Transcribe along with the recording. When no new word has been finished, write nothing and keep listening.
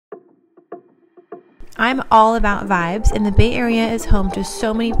I'm all about vibes, and the Bay Area is home to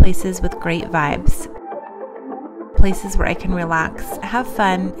so many places with great vibes. Places where I can relax, have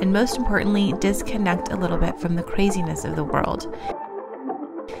fun, and most importantly, disconnect a little bit from the craziness of the world.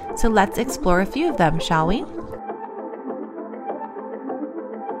 So let's explore a few of them, shall we?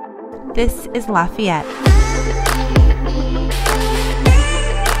 This is Lafayette.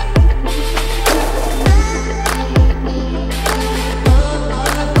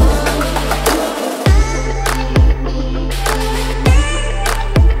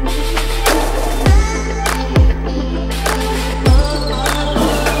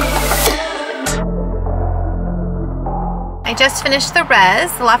 I just finished the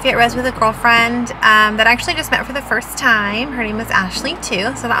Lafayette res with a girlfriend that I actually just met for the first time. Her name was Ashley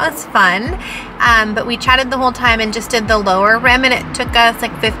too, so that was fun. But we chatted the whole time and just did the lower rim, and it took us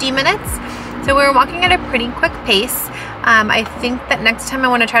like 50 minutes. So we were walking at a pretty quick pace. I think that next time I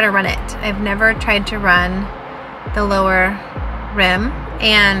want to try to run it. I've never tried to run the lower rim,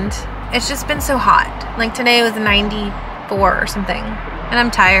 and it's just been so hot. Like today was 94 or something, and I'm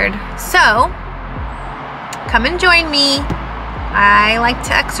tired. So come and join me. I like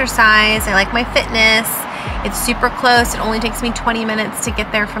to exercise. I like my fitness. It's super close. It only takes me 20 minutes to get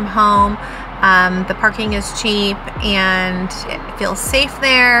there from home. The parking is cheap and it feels safe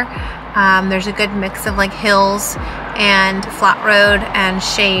there. There's a good mix of like hills and flat road and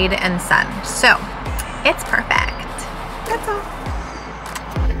shade and sun. So it's perfect. That's all.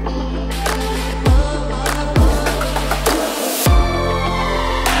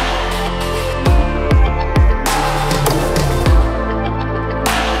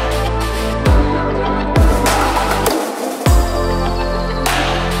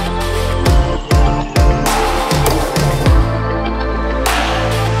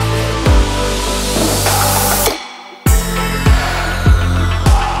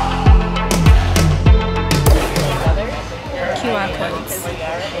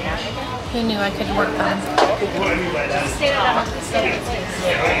 Who knew I could work them?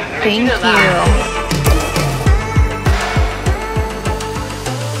 Thank you.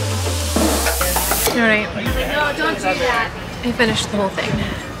 Alright. No, don't do that. I finished the whole thing.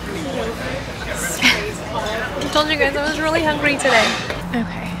 I told you guys I was really hungry today.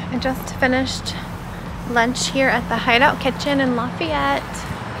 Okay, I just finished lunch here at the Hideout Kitchen in Lafayette.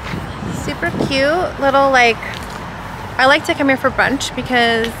 Super cute little, like, I like to come here for brunch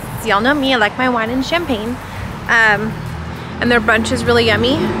because y'all know me, I like my wine and champagne. And their brunch is really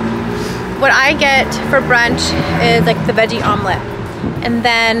yummy. What I get for brunch is like the veggie omelet. And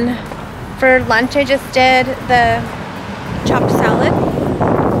then for lunch I just did the chopped salad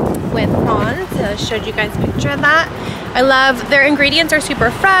with prawns. I showed you guys a picture of that. I love, their ingredients are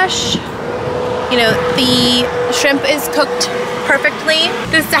super fresh. You know, the shrimp is cooked perfectly.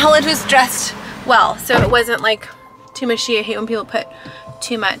 The salad was dressed well, so it wasn't like too mushy. I hate when people put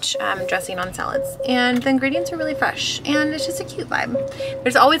too much dressing on salads. And the ingredients are really fresh, and it's just a cute vibe.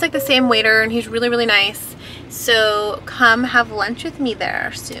 There's always like the same waiter, and he's really, really nice. So come have lunch with me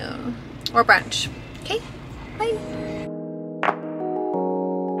there soon, or brunch. Okay, bye.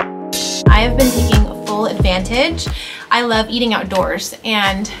 I have been taking full advantage. I love eating outdoors,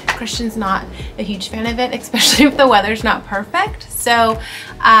 and Christian's not a huge fan of it, especially if the weather's not perfect. So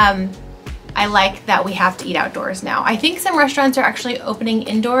I like that we have to eat outdoors now. I think some restaurants are actually opening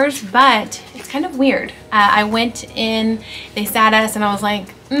indoors, but it's kind of weird. I went in, they sat us, and I was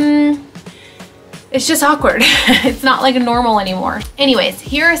like, it's just awkward. It's not like normal anymore. Anyways,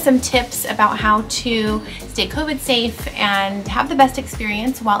 here are some tips about how to stay COVID safe and have the best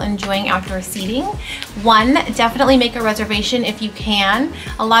experience while enjoying outdoor seating. One, definitely make a reservation if you can.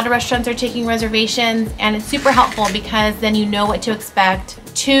 A lot of restaurants are taking reservations, and it's super helpful because then you know what to expect.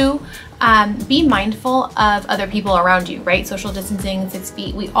 Two, be mindful of other people around you, right? Social distancing, 6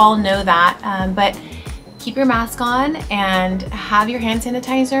 feet, we all know that, but keep your mask on and have your hand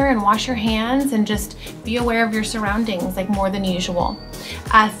sanitizer and wash your hands, and just be aware of your surroundings like more than usual.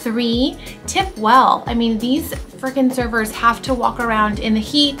 3, tip well. I mean, these freaking servers have to walk around in the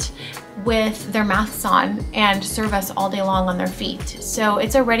heat with their masks on and serve us all day long on their feet. So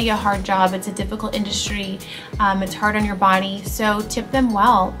it's already a hard job. It's a difficult industry. It's hard on your body. So tip them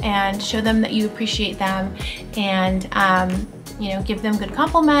well and show them that you appreciate them, and you know, give them good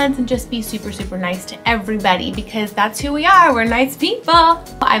compliments, and just be super, super nice to everybody, because that's who we are. We're nice people.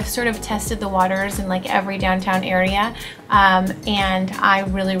 I've sort of tested the waters in like every downtown area, and I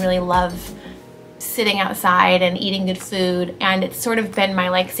really, really love sitting outside and eating good food, and it's sort of been my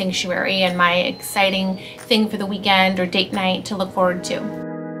like sanctuary and my exciting thing for the weekend or date night to look forward to.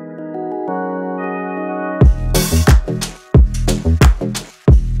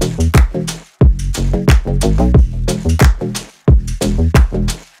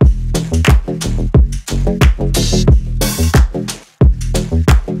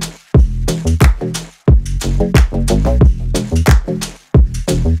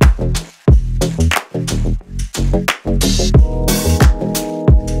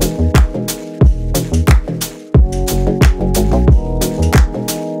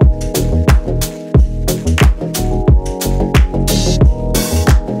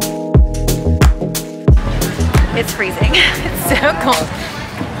 It's freezing. It's so cold.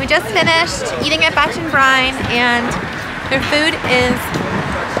 We just finished eating at Batch and Brine, and their food is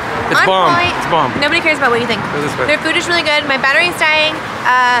on point. It's bomb. Nobody cares about what you think. Their food is really good. My battery's dying.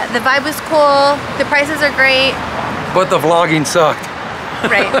 The vibe was cool. The prices are great. But the vlogging sucked.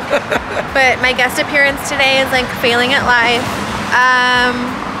 Right. But my guest appearance today is like failing at life.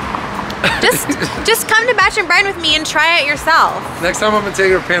 Just come to Batch and Brine with me and try it yourself. Next time I'm gonna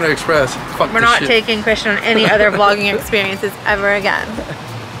take her to Panda Express. Fuck We're not taking Christian on any other vlogging experiences ever again.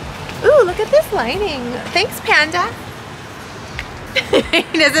 Ooh, look at this lighting. Thanks, Panda.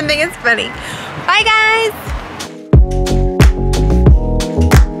 He doesn't think it's funny. Bye, guys.